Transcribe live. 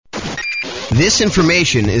This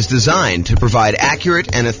information is designed to provide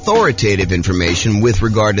accurate and authoritative information with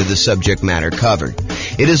regard to the subject matter covered.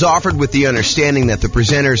 It is offered with the understanding that the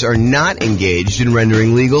presenters are not engaged in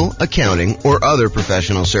rendering legal, accounting, or other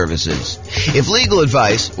professional services. If legal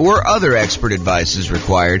advice or other expert advice is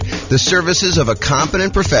required, the services of a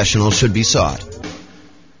competent professional should be sought.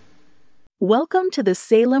 Welcome to the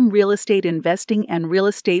Salem Real Estate Investing and Real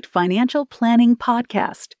Estate Financial Planning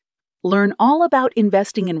Podcast. Learn all about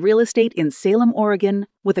investing in real estate in Salem, Oregon,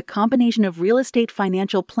 with a combination of real estate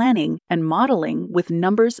financial planning and modeling with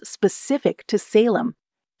numbers specific to Salem,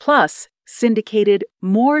 plus syndicated,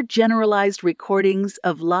 more generalized recordings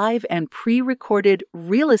of live and pre-recorded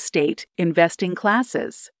real estate investing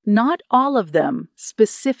classes, not all of them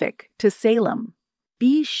specific to Salem.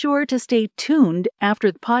 Be sure to stay tuned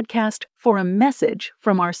after the podcast for a message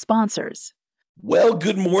from our sponsors. Well,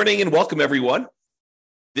 good morning and welcome, everyone.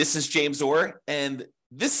 This is James Orr, and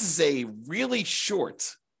this is a really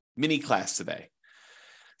short mini class today.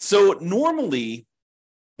 So normally,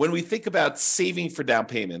 when we think about saving for down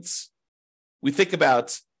payments, we think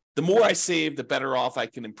about the more I save, the better off I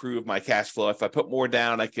can improve my cash flow. If I put more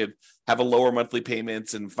down, I could have a lower monthly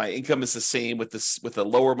payment, and if my income is the same with a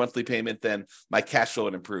lower monthly payment, then my cash flow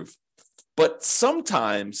would improve. But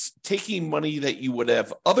sometimes taking money that you would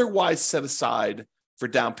have otherwise set aside for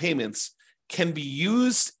down payments can be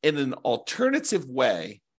used in an alternative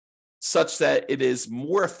way such that it is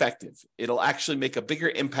more effective. It'll actually make a bigger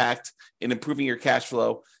impact in improving your cash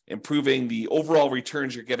flow, improving the overall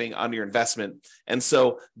returns you're getting on your investment. And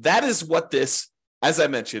so that is what this, as I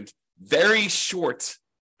mentioned, very short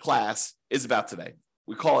class is about today.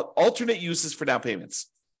 We call it alternate uses for down payments.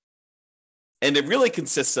 And it really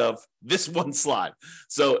consists of this one slide.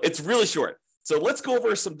 So it's really short. So let's go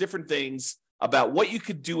over some different things about what you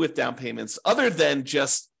could do with down payments other than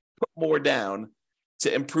just put more down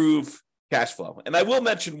to improve cash flow. And I will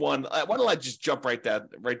mention one. Why don't I just jump right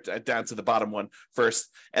down to the bottom one first?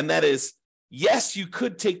 And that is, yes, you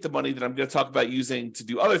could take the money that I'm going to talk about using to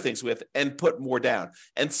do other things with and put more down.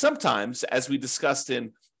 And sometimes, as we discussed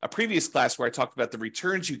in a previous class where I talked about the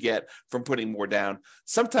returns you get from putting more down,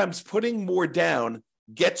 sometimes putting more down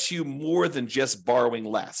gets you more than just borrowing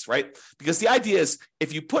less, right? Because the idea is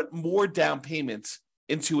if you put more down payment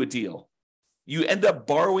into a deal, you end up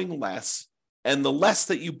borrowing less, and the less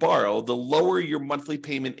that you borrow, the lower your monthly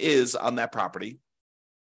payment is on that property.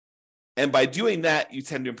 And by doing that, you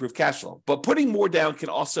tend to improve cash flow. But putting more down can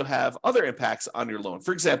also have other impacts on your loan.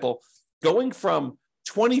 For example, going from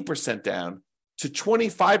 20% down to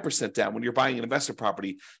 25% down when you're buying an investment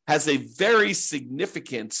property has a very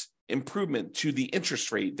significant improvement to the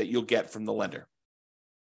interest rate that you'll get from the lender.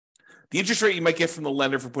 The interest rate you might get from the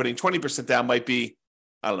lender for putting 20% down might be,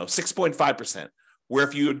 6.5%. Where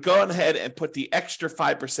if you had gone ahead and put the extra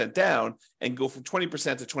 5% down and go from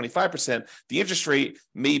 20% to 25%, the interest rate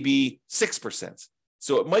may be 6%.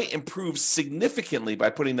 So it might improve significantly by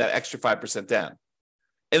putting that extra 5% down.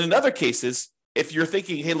 And in other cases, if you're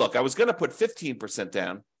thinking, hey, look, I was going to put 15%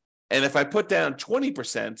 down, and if I put down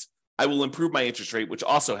 20%, I will improve my interest rate, which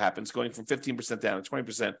also happens. Going from 15% down to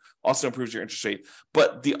 20% also improves your interest rate.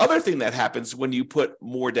 But the other thing that happens when you put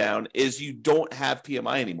more down is you don't have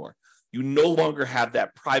PMI anymore. You no longer have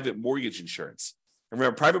that private mortgage insurance. And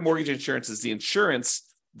remember, private mortgage insurance is the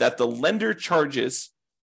insurance that the lender charges,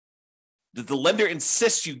 that the lender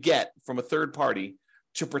insists you get from a third party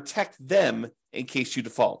to protect them in case you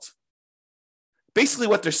default. Basically,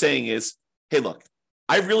 what they're saying is, hey, look,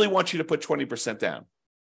 I really want you to put 20% down.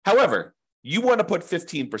 However, you want to put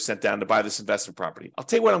 15% down to buy this investment property. I'll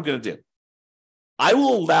tell you what I'm going to do. I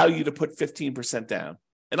will allow you to put 15% down,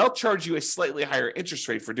 and I'll charge you a slightly higher interest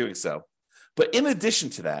rate for doing so. But in addition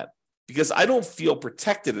to that, because I don't feel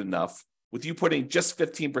protected enough with you putting just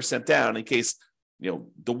 15% down in case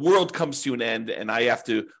the world comes to an end and I have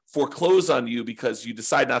to foreclose on you because you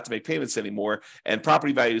decide not to make payments anymore and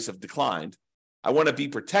property values have declined, I want to be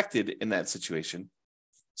protected in that situation.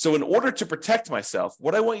 So in order to protect myself,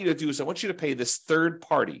 what I want you to do is I want you to pay this third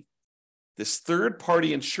party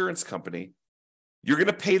insurance company. You're going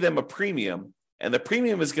to pay them a premium, and the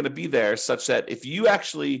premium is going to be there such that if you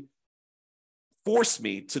actually force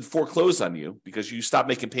me to foreclose on you because you stop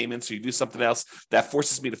making payments or you do something else that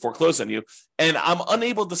forces me to foreclose on you, and I'm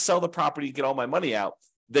unable to sell the property, get all my money out,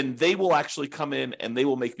 then they will actually come in and they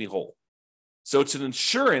will make me whole. So it's an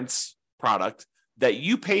insurance product that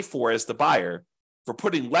you pay for as the buyer for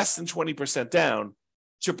putting less than 20% down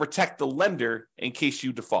to protect the lender in case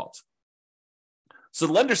you default. So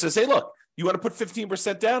the lender says, hey, look, you want to put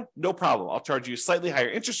 15% down? No problem. I'll charge you a slightly higher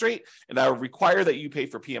interest rate, and I will require that you pay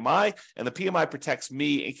for PMI, and the PMI protects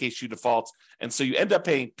me in case you default. And so you end up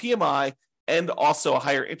paying PMI and also a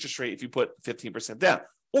higher interest rate if you put 15% down.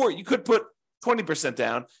 Or you could put 20%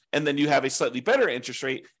 down, and then you have a slightly better interest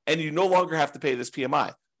rate, and you no longer have to pay this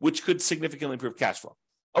PMI, which could significantly improve cash flow.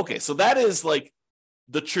 Okay, so that is like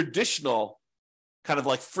the traditional kind of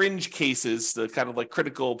like fringe cases, the kind of like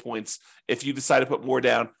critical points if you decide to put more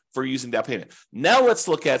down for using down payment. Now let's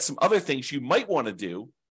look at some other things you might want to do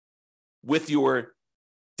with your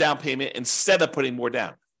down payment instead of putting more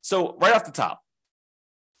down. So right off the top,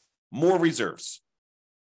 more reserves.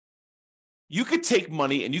 You could take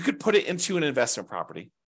money and you could put it into an investment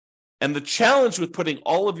property. And the challenge with putting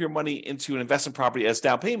all of your money into an investment property as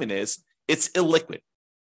down payment is it's illiquid.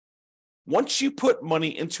 Once you put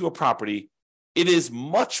money into a property, it is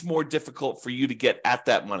much more difficult for you to get at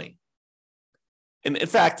that money. And in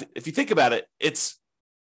fact, if you think about it, it's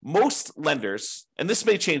most lenders, and this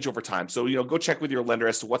may change over time. So, go check with your lender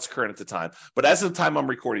as to what's current at the time. But as of the time I'm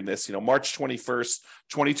recording this, March 21st,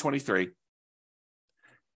 2023,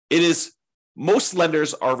 it is most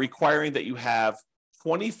lenders are requiring that you have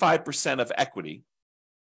 25% of equity.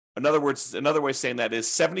 In other words, another way of saying that is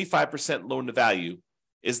 75% loan to value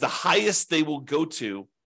is the highest they will go to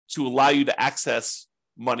allow you to access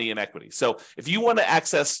money and equity. So if you want to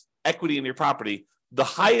access equity in your property, the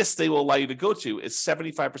highest they will allow you to go to is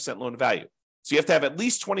 75% loan to value. So you have to have at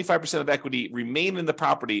least 25% of equity remain in the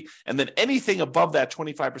property, and then anything above that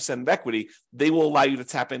 25% of equity, they will allow you to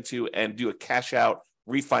tap into and do a cash out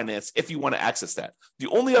refinance if you want to access that. The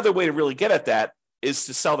only other way to really get at that is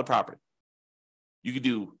to sell the property. You could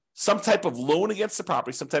do some type of loan against the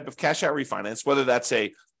property, some type of cash out refinance, whether that's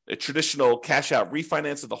a traditional cash out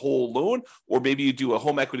refinance of the whole loan, or maybe you do a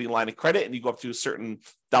home equity line of credit and you go up to a certain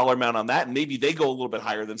dollar amount on that, and maybe they go a little bit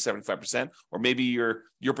higher than 75%, or maybe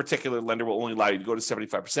your particular lender will only allow you to go to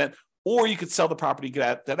 75%, or you could sell the property and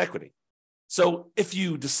get that equity. So if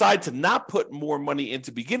you decide to not put more money in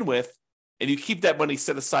to begin with, and you keep that money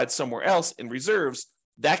set aside somewhere else in reserves,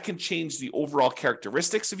 that can change the overall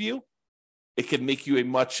characteristics of you. It can make you a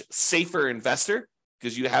much safer investor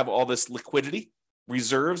because you have all this liquidity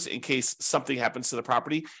reserves in case something happens to the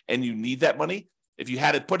property and you need that money. If you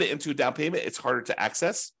had to put it into a down payment, it's harder to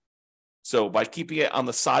access. So by keeping it on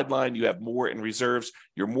the sideline, you have more in reserves,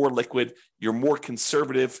 you're more liquid, you're more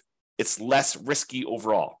conservative, it's less risky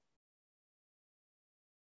overall.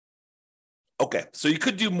 Okay, so you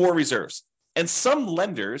could do more reserves. And some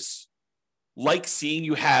lenders like seeing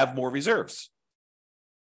you have more reserves.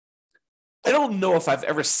 I don't know if I've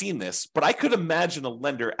ever seen this, but I could imagine a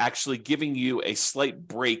lender actually giving you a slight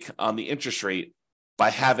break on the interest rate by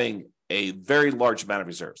having a very large amount of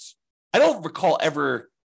reserves. I don't recall ever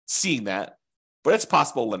seeing that, but it's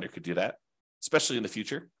possible a lender could do that, especially in the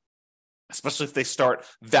future, especially if they start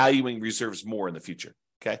valuing reserves more in the future,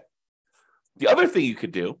 okay? The other thing you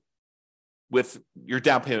could do with your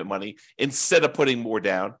down payment money, instead of putting more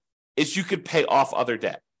down, is you could pay off other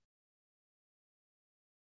debt.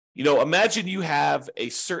 Imagine you have a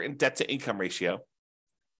certain debt to income ratio,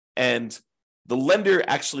 and the lender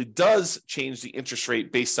actually does change the interest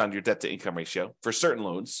rate based on your debt to income ratio for certain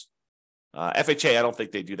loans. FHA, I don't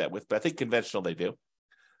think they do that with, but I think conventional they do.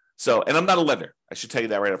 So, and I'm not a lender. I should tell you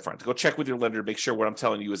that right up front. Go check with your lender to make sure what I'm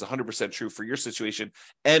telling you is 100% true for your situation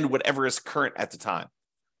and whatever is current at the time.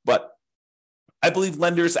 But I believe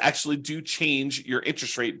lenders actually do change your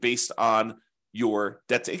interest rate based on your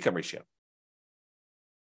debt to income ratio.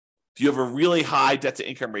 If you have a really high debt to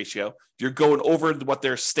income ratio, if you're going over what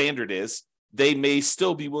their standard is, they may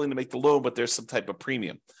still be willing to make the loan, but there's some type of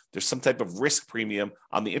premium. There's some type of risk premium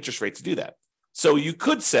on the interest rate to do that. So you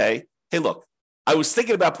could say, hey, look, I was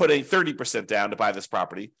thinking about putting 30% down to buy this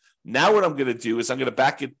property. Now what I'm going to do is I'm going to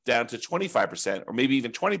back it down to 25% or maybe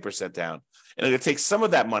even 20% down. And I'm going to take some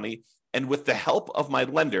of that money and with the help of my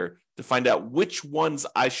lender to find out which ones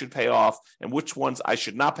I should pay off and which ones I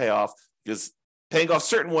should not pay off, because paying off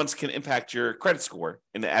certain ones can impact your credit score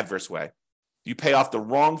in an adverse way. You pay off the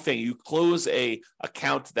wrong thing. You close a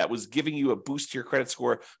account that was giving you a boost to your credit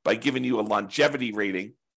score by giving you a longevity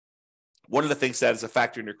rating. One of the things that is a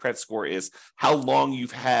factor in your credit score is how long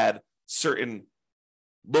you've had certain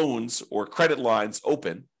loans or credit lines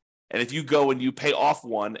open. And if you go and you pay off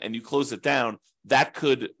one and you close it down, that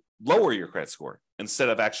could lower your credit score instead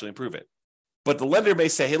of actually improve it. But the lender may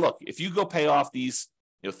say, hey, look, if you go pay off these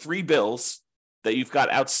 3 bills that you've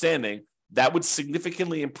got outstanding, that would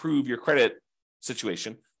significantly improve your credit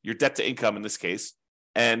situation, your debt to income in this case,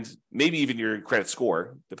 and maybe even your credit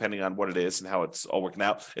score, depending on what it is and how it's all working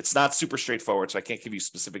out. It's not super straightforward, so I can't give you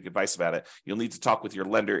specific advice about it. You'll need to talk with your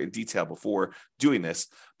lender in detail before doing this.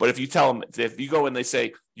 But if you tell them, if you go and they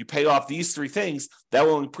say, you pay off these 3 things, that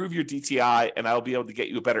will improve your DTI and I'll be able to get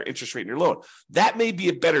you a better interest rate in your loan. That may be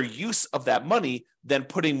a better use of that money than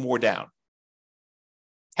putting more down.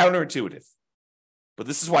 Counterintuitive. But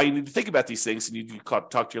this is why you need to think about these things and you need to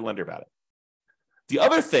talk to your lender about it. The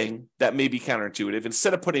other thing that may be counterintuitive,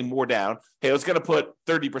 instead of putting more down, hey, I was going to put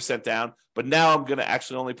 30% down, but now I'm going to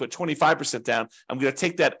actually only put 25% down. I'm going to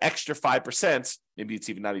take that extra 5%, maybe it's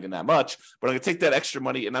even not even that much, but I'm going to take that extra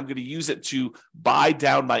money and I'm going to use it to buy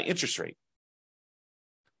down my interest rate.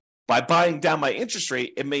 By buying down my interest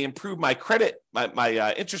rate, it may improve my credit,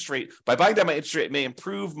 my interest rate. By buying down my interest rate, it may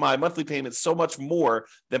improve my monthly payments so much more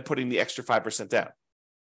than putting the extra 5% down.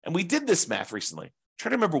 And we did this math recently.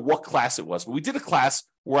 Trying to remember what class it was, but we did a class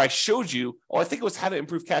where I showed you, I think it was how to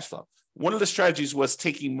improve cash flow. One of the strategies was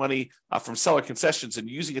taking money from seller concessions and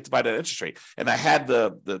using it to buy down interest rate. And I had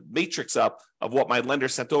the matrix up of what my lender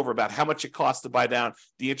sent over about how much it costs to buy down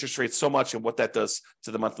the interest rate so much and what that does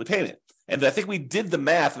to the monthly payment. And I think we did the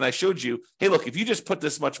math and I showed you, hey, look, if you just put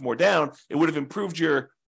this much more down, it would have improved your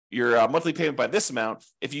monthly payment by this amount.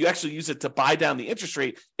 If you actually use it to buy down the interest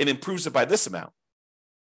rate, it improves it by this amount.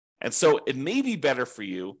 And so it may be better for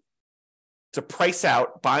you to price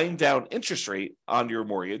out buying down interest rate on your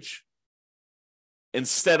mortgage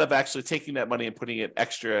instead of actually taking that money and putting it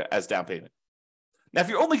extra as down payment. Now, if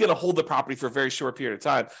you're only going to hold the property for a very short period of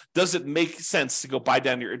time, does it make sense to go buy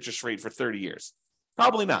down your interest rate for 30 years?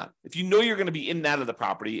 Probably not. If you know you're going to be in and out of the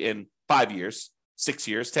property in 5 years, 6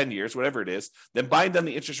 years, 10 years, whatever it is, then buying down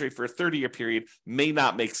the interest rate for a 30-year period may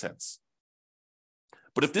not make sense.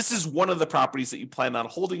 But if this is one of the properties that you plan on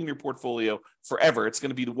holding in your portfolio forever, it's going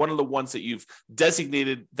to be one of the ones that you've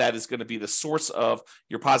designated that is going to be the source of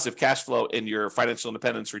your positive cash flow in your financial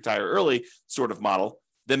independence, retire early sort of model,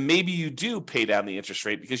 then maybe you do pay down the interest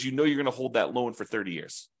rate because you know you're going to hold that loan for 30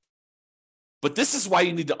 years. But this is why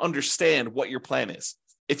you need to understand what your plan is.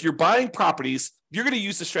 If you're buying properties, you're going to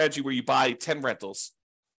use the strategy where you buy 10 rentals,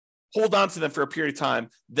 hold on to them for a period of time,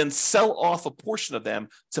 then sell off a portion of them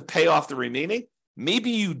to pay off the remaining.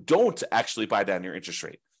 Maybe you don't actually buy down your interest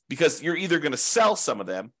rate because you're either going to sell some of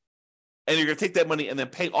them and you're going to take that money and then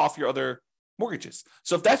pay off your other mortgages.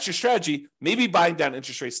 So if that's your strategy, maybe buying down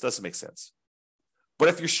interest rates doesn't make sense. But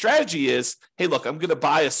if your strategy is, hey, look, I'm going to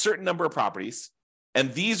buy a certain number of properties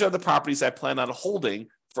and these are the properties I plan on holding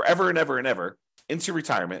forever and ever and ever into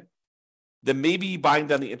retirement, then maybe buying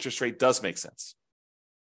down the interest rate does make sense.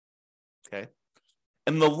 Okay.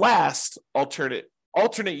 And the last alternate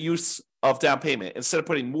use of down payment, instead of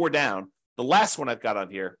putting more down, the last one I've got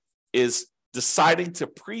on here is deciding to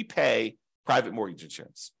prepay private mortgage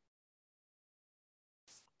insurance.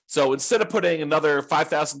 So instead of putting another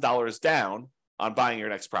 $5,000 down on buying your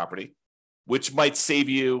next property, which might save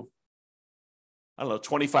you, I don't know,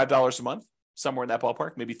 $25 a month, somewhere in that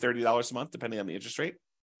ballpark, maybe $30 a month, depending on the interest rate,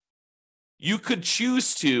 you could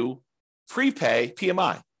choose to prepay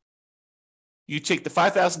PMI. You take the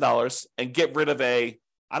 $5,000 and get rid of a,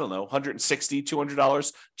 I don't know, $160,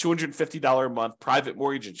 $200, $250 a month private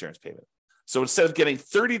mortgage insurance payment. So instead of getting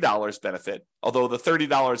 $30 benefit, although the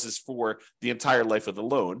 $30 is for the entire life of the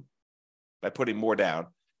loan, by putting more down,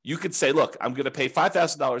 you could say, look, I'm going to pay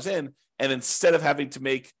 $5,000 in, and instead of having to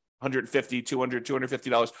make $150, $200,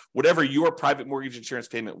 $250, whatever your private mortgage insurance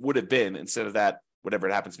payment would have been, instead of that, whatever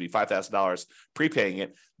it happens to be, $5,000 prepaying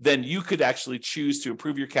it, then you could actually choose to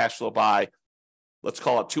improve your cash flow by, let's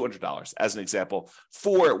call it $200 as an example,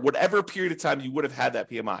 for whatever period of time you would have had that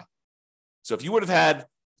PMI. So if you would have had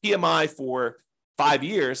PMI for 5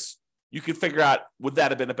 years, you could figure out, would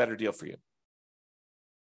that have been a better deal for you?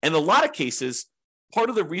 In a lot of cases, part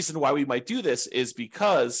of the reason why we might do this is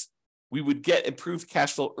because we would get improved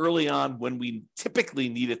cash flow early on when we typically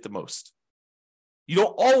need it the most. You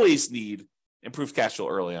don't always need improved cash flow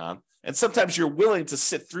early on. And sometimes you're willing to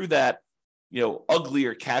sit through that,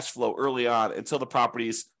 uglier cash flow early on until the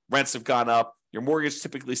property's rents have gone up. Your mortgage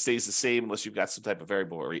typically stays the same unless you've got some type of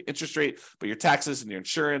variable rate interest rate, but your taxes and your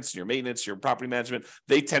insurance, and your maintenance, your property management,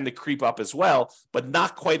 they tend to creep up as well, but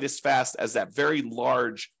not quite as fast as that very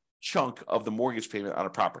large chunk of the mortgage payment on a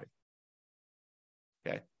property.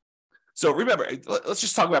 Okay. So remember, let's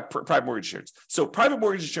just talk about private mortgage insurance. So private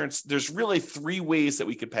mortgage insurance, there's really 3 ways that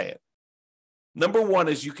we could pay it. Number one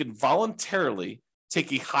is you can voluntarily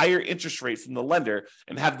take a higher interest rate from the lender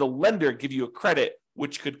and have the lender give you a credit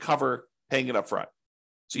which could cover paying it up front.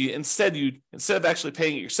 So instead of actually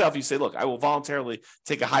paying it yourself, you say, look, I will voluntarily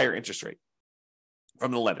take a higher interest rate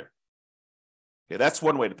from the lender. Okay, that's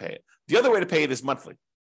one way to pay it. The other way to pay it is monthly.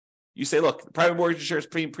 You say, look, the private mortgage insurance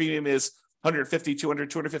premium is $150, $200,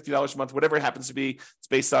 $250 a month, whatever it happens to be. It's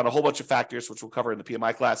based on a whole bunch of factors, which we'll cover in the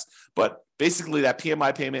PMI class. But basically, that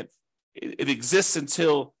PMI payment, it exists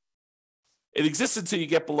until you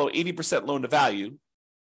get below 80% loan to value,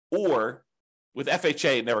 or with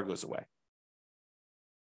FHA, it never goes away.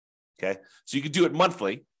 Okay, so you can do it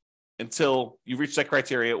monthly until you reach that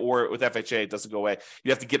criteria, or with FHA, it doesn't go away.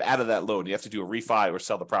 You have to get out of that loan. You have to do a refi or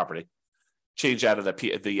sell the property, change out of the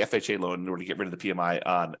FHA loan in order to get rid of the PMI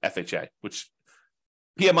on FHA, which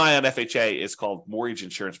PMI on FHA is called mortgage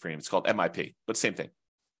insurance premium. It's called MIP, but same thing.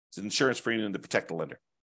 It's an insurance premium to protect the lender.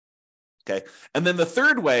 Okay. And then the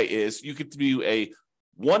third way is you could do a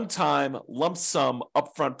one-time lump sum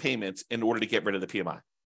upfront payment in order to get rid of the PMI.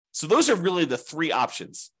 So those are really the three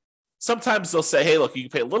options. Sometimes they'll say, hey, look, you can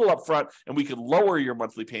pay a little upfront and we could lower your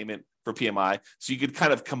monthly payment for PMI. So you could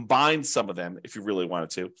kind of combine some of them if you really wanted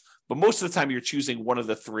to. But most of the time you're choosing one of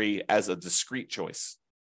the three as a discrete choice.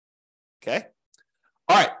 Okay.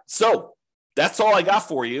 All right. So that's all I got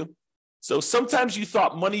for you. So sometimes you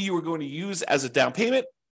thought money you were going to use as a down payment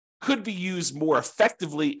could be used more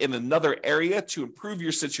effectively in another area to improve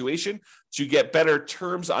your situation, to get better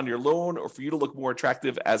terms on your loan, or for you to look more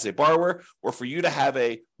attractive as a borrower, or for you to have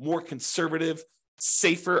a more conservative,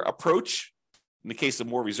 safer approach in the case of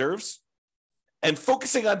more reserves. And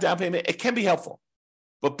focusing on down payment, it can be helpful,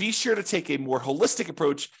 but be sure to take a more holistic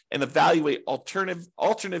approach and evaluate alternate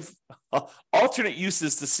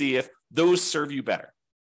uses to see if those serve you better.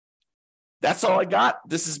 That's all I got.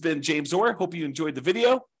 This has been James Orr. Hope you enjoyed the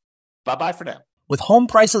video. Bye-bye for now. With home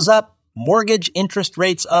prices up, mortgage interest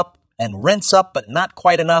rates up, and rents up but not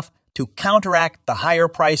quite enough to counteract the higher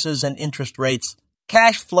prices and interest rates,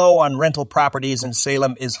 cash flow on rental properties in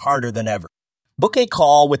Salem is harder than ever. Book a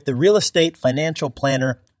call with the Real Estate Financial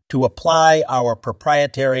Planner to apply our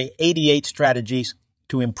proprietary 88 strategies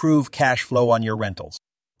to improve cash flow on your rentals.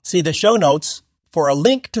 See the show notes for a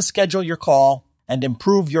link to schedule your call and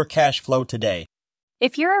improve your cash flow today.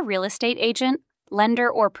 If you're a real estate agent, lender,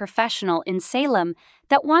 or professional in Salem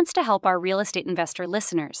that wants to help our real estate investor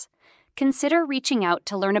listeners, consider reaching out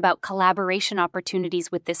to learn about collaboration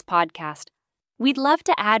opportunities with this podcast. We'd love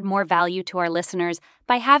to add more value to our listeners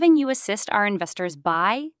by having you assist our investors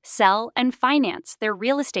buy, sell, and finance their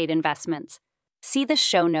real estate investments. See the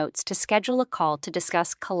show notes to schedule a call to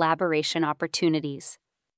discuss collaboration opportunities.